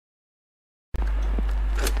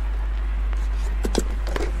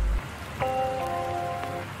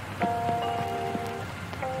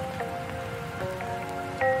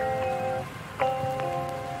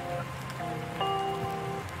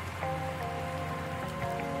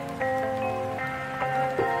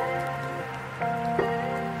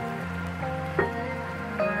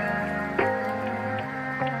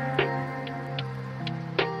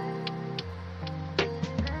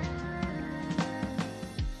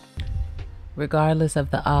Regardless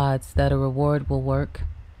of the odds that a reward will work,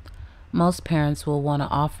 most parents will want to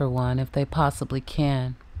offer one if they possibly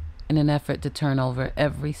can, in an effort to turn over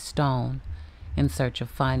every stone in search of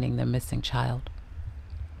finding their missing child.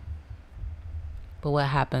 But what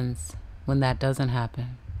happens when that doesn't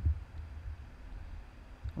happen?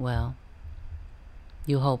 Well,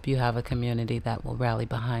 you hope you have a community that will rally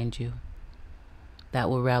behind you, that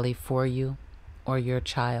will rally for you or your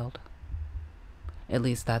child. At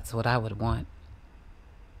least that's what I would want.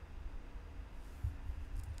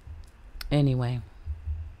 Anyway,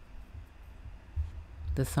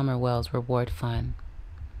 the Summer Wells Reward Fund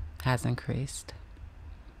has increased,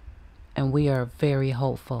 and we are very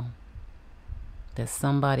hopeful that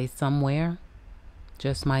somebody somewhere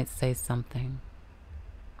just might say something.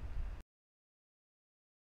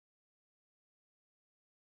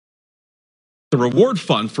 The reward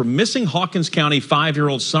fund for missing Hawkins County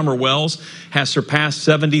 5-year-old Summer Wells has surpassed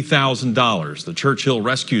 $70,000. The Churchill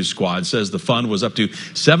Rescue Squad says the fund was up to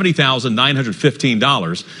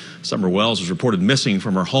 $70,915. Summer Wells was reported missing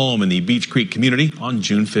from her home in the Beach Creek community on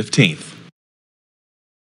June 15th.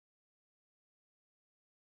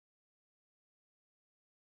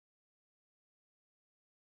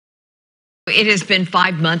 It has been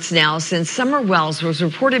 5 months now since Summer Wells was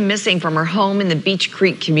reported missing from her home in the Beach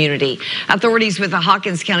Creek community. Authorities with the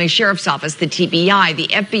Hawkins County Sheriff's Office, the TBI, the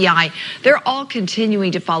FBI, they're all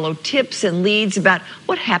continuing to follow tips and leads about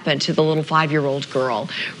what happened to the little 5-year-old girl.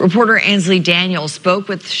 Reporter Ansley Daniels spoke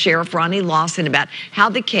with Sheriff Ronnie Lawson about how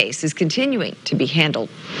the case is continuing to be handled.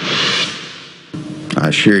 I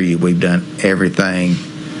assure you, we've done everything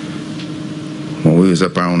when we was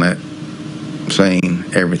up there on that scene,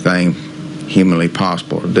 everything humanly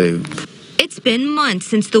possible to do. It's been months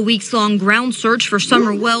since the weeks-long ground search for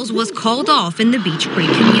Summer Wells was called off in the Beach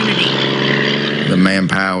Creek community. The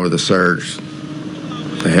manpower, the search,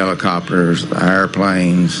 the helicopters, the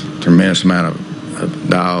airplanes, tremendous amount of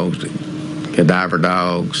dogs, cadaver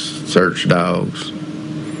dogs, search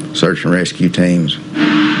and rescue teams.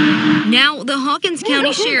 Now, the Hawkins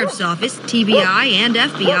County Sheriff's Office, TBI, and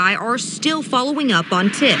FBI are still following up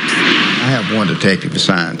on tips. I have one detective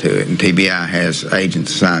assigned to it, and TBI has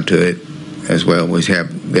agents assigned to it as well. We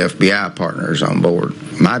have the FBI partners on board.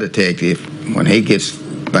 My detective, when he gets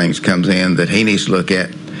things comes in that he needs to look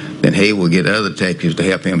at, then he will get other detectives to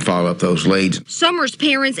help him follow up those leads. Summer's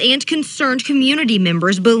parents and concerned community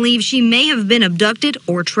members believe she may have been abducted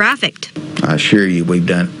or trafficked. I assure you, we've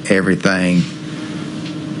done everything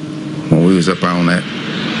when we was up on that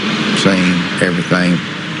scene, everything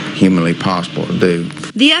humanly possible to do.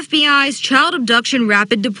 The FBI's Child Abduction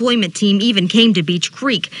Rapid Deployment Team even came to Beach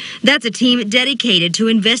Creek. That's a team dedicated to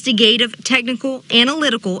investigative, technical,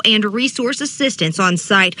 analytical, and resource assistance on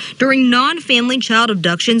site during non-family child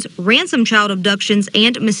abductions, ransom child abductions,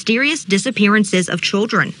 and mysterious disappearances of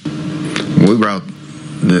children. We brought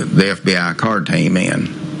the FBI card team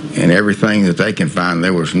in, and everything that they can find,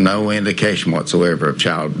 there was no indication whatsoever of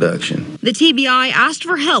child abduction. The TBI asked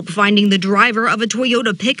for help finding the driver of a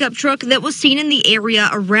Toyota pickup truck that was seen in the area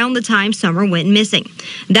around the time Summer went missing.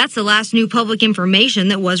 That's the last new public information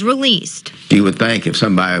that was released. You would think if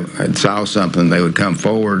somebody had saw something, they would come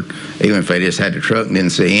forward, even if they just had the truck and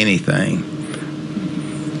didn't see anything.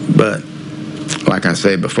 But like I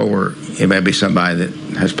said before, it may be somebody that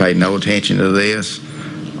has paid no attention to this,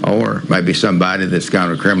 or maybe somebody that's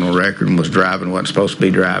got a criminal record and was driving wasn't supposed to be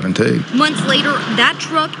driving too. Months later, that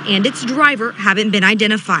truck and its driver haven't been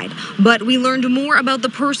identified. But we learned more about the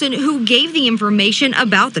person who gave the information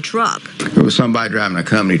about the truck. It was somebody driving a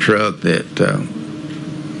company truck that a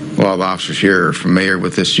lot of officers here are familiar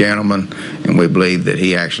with this gentleman, and we believe that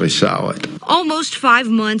he actually saw it. Almost 5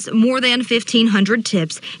 months, more than 1,500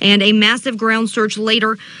 tips, and a massive ground search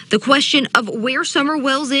later, the question of where Summer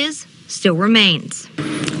Wells is still remains.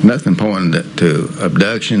 Nothing pointing to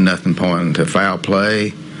abduction, nothing pointing to foul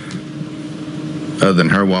play, other than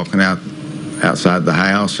her walking outside the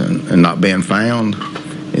house and not being found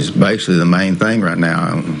is basically the main thing right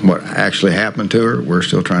now. What actually happened to her, we're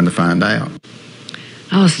still trying to find out.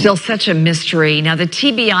 Oh, still such a mystery. Now, the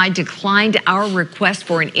TBI declined our request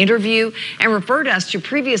for an interview and referred us to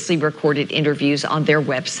previously recorded interviews on their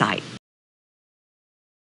website.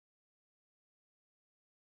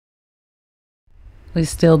 We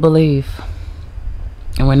still believe,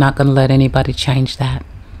 and we're not going to let anybody change that.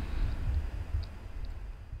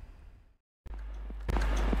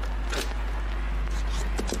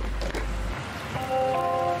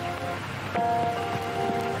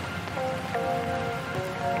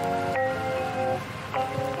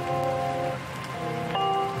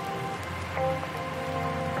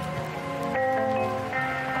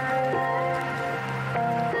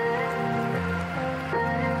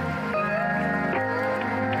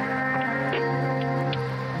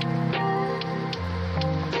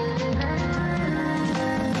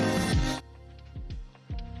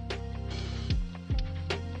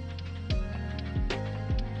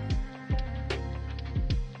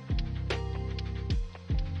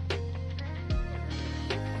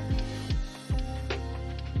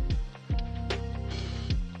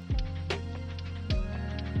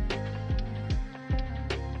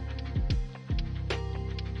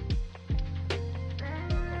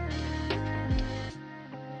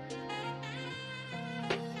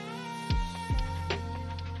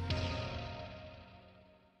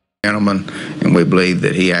 gentleman, and we believe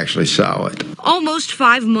that he actually saw it. Almost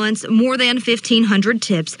 5 months, more than 1,500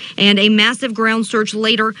 tips, and a massive ground search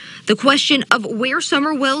later, the question of where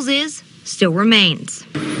Summer Wells is still remains.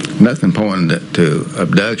 Nothing pointing to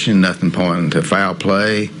abduction, nothing pointing to foul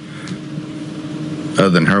play,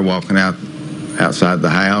 other than her walking outside the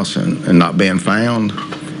house and not being found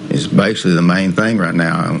is basically the main thing right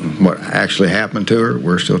now. What actually happened to her,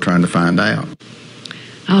 we're still trying to find out.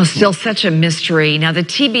 Oh, still such a mystery. Now, the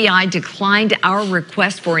TBI declined our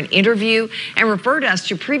request for an interview and referred us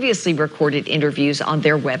to previously recorded interviews on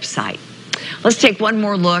their website. Let's take one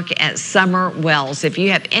more look at Summer Wells. If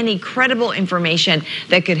you have any credible information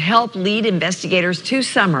that could help lead investigators to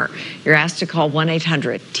Summer, you're asked to call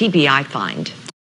 1-800-TBI-FIND.